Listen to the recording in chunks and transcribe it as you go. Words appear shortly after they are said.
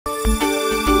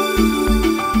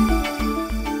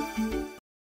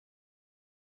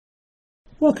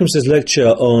Welcome to this lecture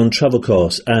on travel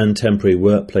costs and temporary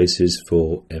workplaces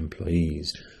for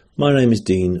employees. My name is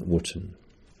Dean Wootten.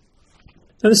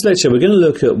 In this lecture we're going to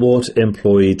look at what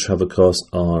employee travel costs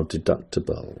are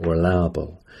deductible or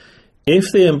allowable.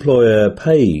 If the employer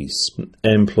pays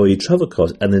employee travel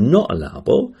costs and they're not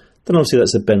allowable, then obviously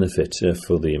that's a benefit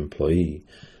for the employee.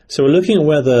 So we're looking at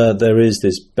whether there is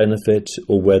this benefit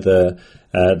or whether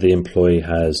the employee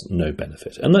has no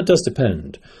benefit. And that does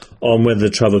depend on whether the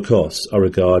travel costs are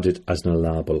regarded as an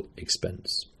allowable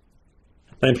expense.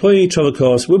 Now, employee travel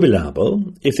costs will be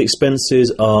allowable if the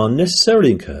expenses are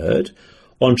necessarily incurred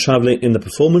on travelling in the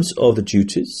performance of the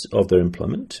duties of their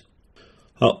employment,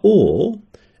 or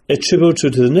attributable to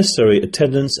the necessary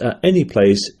attendance at any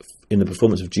place in the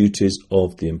performance of duties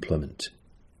of the employment.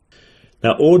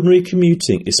 Now, ordinary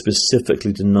commuting is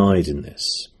specifically denied in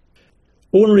this.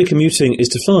 Ordinary commuting is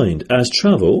defined as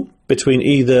travel between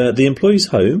either the employee's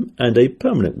home and a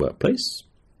permanent workplace,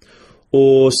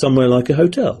 or somewhere like a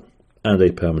hotel and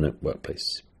a permanent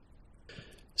workplace.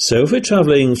 So if we're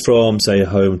travelling from, say, a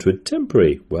home to a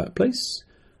temporary workplace,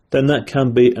 then that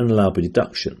can be an allowable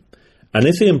deduction. And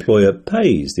if the employer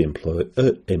pays the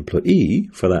employee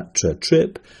for that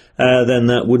trip, then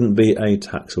that wouldn't be a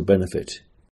taxable benefit.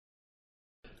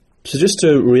 So just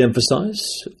to re-emphasise,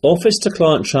 office to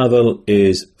client travel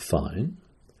is fine.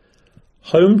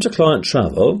 Home to client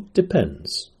travel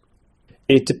depends.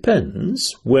 It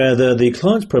depends whether the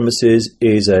client's premises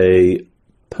is a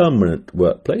permanent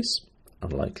workplace,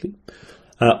 unlikely,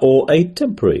 or a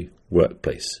temporary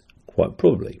workplace, quite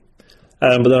probably.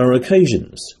 But there are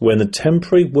occasions when the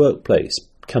temporary workplace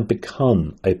can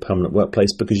become a permanent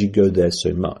workplace because you go there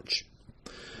so much.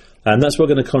 And that's what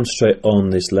we're going to concentrate on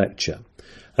this lecture.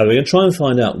 We're going to try and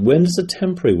find out, when does a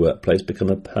temporary workplace become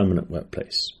a permanent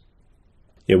workplace?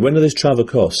 When do those travel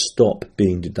costs stop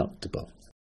being deductible?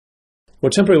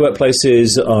 Well, temporary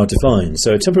workplaces are defined.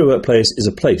 So a temporary workplace is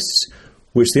a place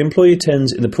which the employee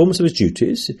attends in the performance of his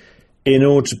duties in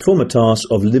order to perform a task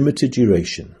of limited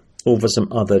duration or for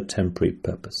some other temporary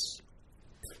purpose.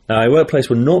 Now, a workplace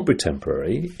will not be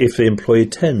temporary if the employee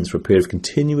attends for a period of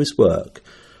continuous work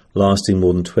lasting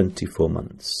more than 24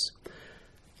 months.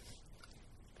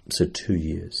 So 2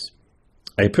 years.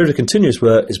 A period of continuous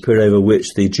work is a period over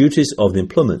which the duties of the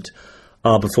employment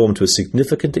are performed to a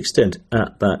significant extent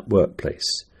at that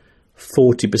workplace.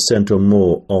 40% or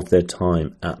more of their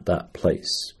time at that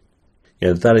place.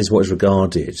 That is what is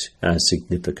regarded as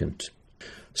significant.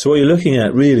 So what you're looking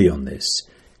at really on this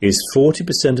is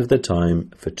 40% of their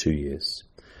time for 2 years.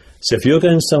 So if you're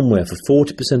going somewhere for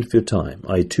 40% of your time,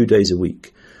 i.e. 2 days a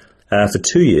week, for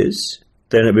 2 years,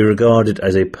 then it'll be regarded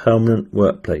as a permanent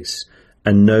workplace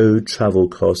and no travel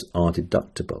costs are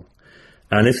deductible.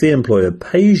 And if the employer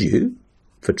pays you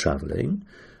for travelling,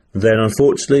 then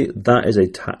unfortunately that is a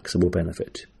taxable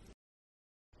benefit.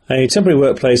 A temporary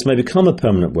workplace may become a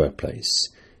permanent workplace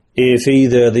if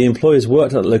either the employer has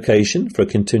worked at the location for a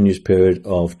continuous period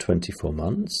of 24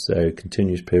 months, so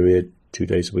continuous period, 2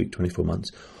 days a week, 24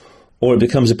 months, or it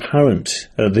becomes apparent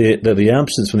that the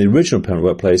absence from the original permanent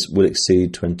workplace will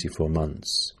exceed 24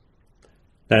 months.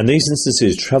 Now, in these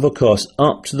instances, travel costs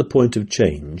up to the point of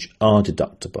change are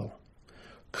deductible.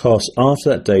 Costs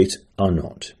after that date are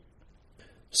not.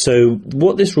 So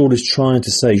what this rule is trying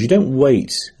to say is you don't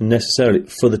wait necessarily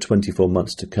for the 24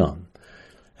 months to come.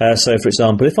 So, for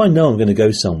example, if I know I'm going to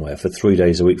go somewhere for 3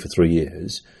 days a week for 3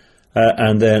 years,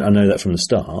 and then I know that from the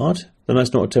start, then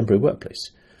that's not a temporary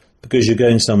workplace. Because you're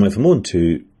going somewhere for more than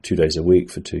two days a week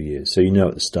for 2 years, so you know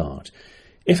at the start.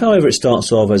 If, however, it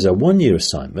starts off as a 1 year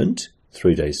assignment,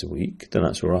 3 days a week, then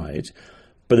that's all right.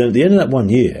 But then at the end of that 1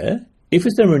 year, if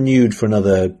it's then renewed for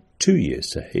another 2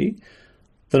 years, say,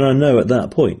 then I know at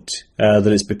that point that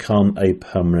it's become a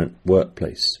permanent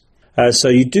workplace. So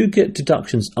you do get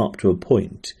deductions up to a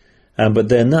point, but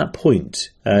then that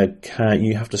point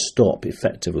you have to stop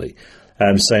effectively.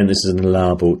 Saying this is an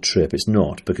allowable trip. It's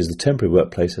not, because the temporary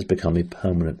workplace has become a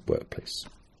permanent workplace.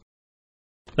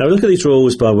 Now we look at these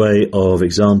rules by way of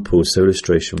examples. So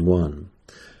illustration 1.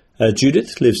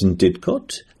 Judith lives in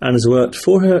Didcot and has worked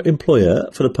for her employer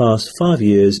for the past 5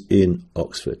 years in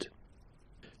Oxford.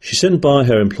 She's sent by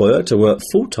her employer to work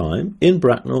full-time in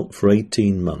Bracknell for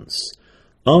 18 months,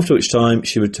 after which time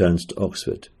she returns to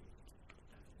Oxford.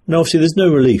 Now obviously there's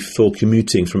no relief for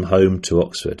commuting from home to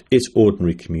Oxford. It's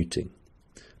ordinary commuting.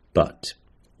 But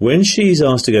when she's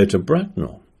asked to go to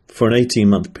Bracknell for an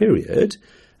 18-month period,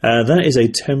 that is a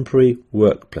temporary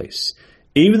workplace.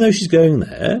 Even though she's going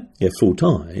there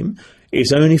full-time,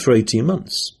 it's only for 18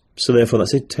 months. So therefore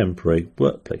that's a temporary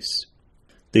workplace.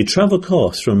 The travel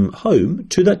costs from home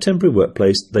to that temporary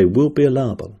workplace, they will be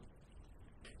allowable.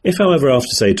 If, however, after,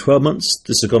 say, 12 months,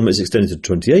 the secondment is extended to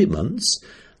 28 months,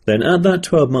 then at that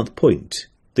 12-month point,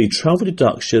 the travel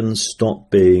deductions stop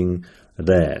being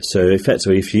there. So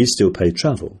effectively, if you still pay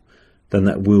travel, then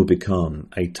that will become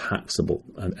a taxable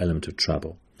element of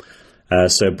travel.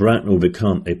 So Bratton will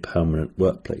become a permanent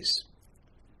workplace.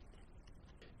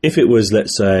 If it was,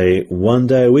 let's say, 1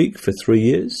 day a week for 3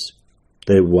 years,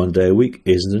 then 1 day a week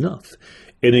isn't enough.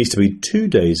 It needs to be 2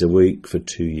 days a week for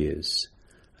 2 years.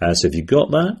 So if you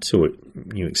got that, or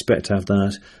you expect to have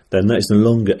that, then that is no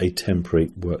longer a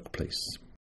temporary workplace.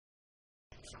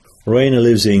 Rayner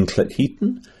lives in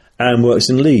Cleckheaton and works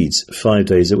in Leeds 5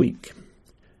 days a week.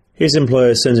 His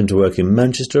employer sends him to work in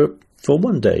Manchester for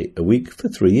 1 day a week for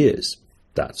 3 years.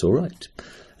 That's all right.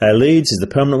 Leeds is the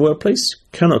permanent workplace.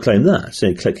 Cannot claim that.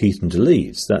 Say Cleckheaton to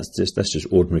Leeds. That's just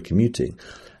ordinary commuting.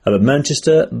 But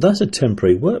Manchester, that's a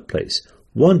temporary workplace.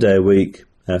 1 day a week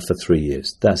for 3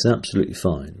 years. That's absolutely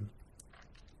fine.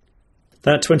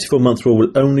 That 24-month rule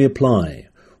will only apply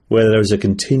where there is a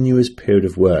continuous period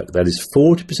of work. That is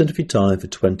 40% of your time for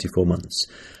 24 months.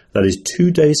 That is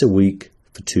 2 days a week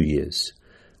for 2 years.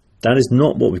 That is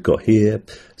not what we've got here.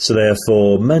 So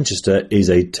therefore, Manchester is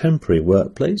a temporary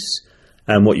workplace,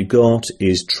 and what you've got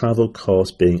is travel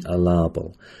costs being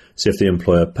allowable. So if the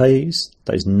employer pays,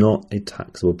 that is not a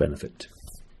taxable benefit.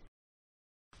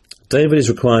 David is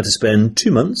required to spend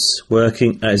 2 months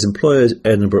working at his employer's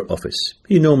Edinburgh office.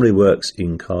 He normally works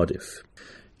in Cardiff.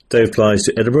 Dave flies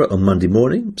to Edinburgh on Monday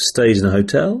morning, stays in a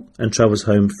hotel, and travels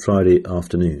home Friday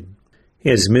afternoon. He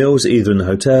has his meals either in the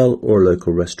hotel or a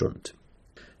local restaurant.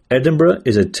 Edinburgh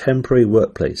is a temporary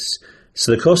workplace,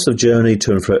 so the costs of journey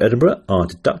to and from Edinburgh are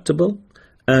deductible,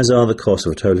 as are the costs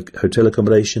of hotel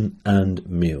accommodation and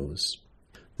meals.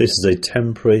 This is a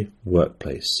temporary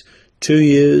workplace. 2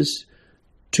 years,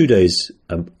 2 days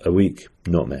a week,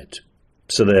 not met.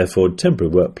 So therefore,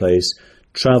 temporary workplace,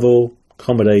 travel,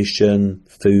 accommodation,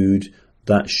 food,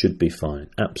 that should be fine.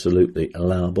 Absolutely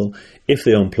allowable. If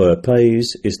the employer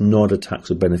pays, it's not a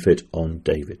taxable benefit on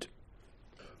David.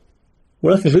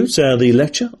 Well, that concludes the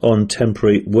lecture on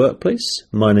temporary workplace.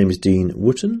 My name is Dean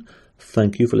Wootten.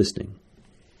 Thank you for listening.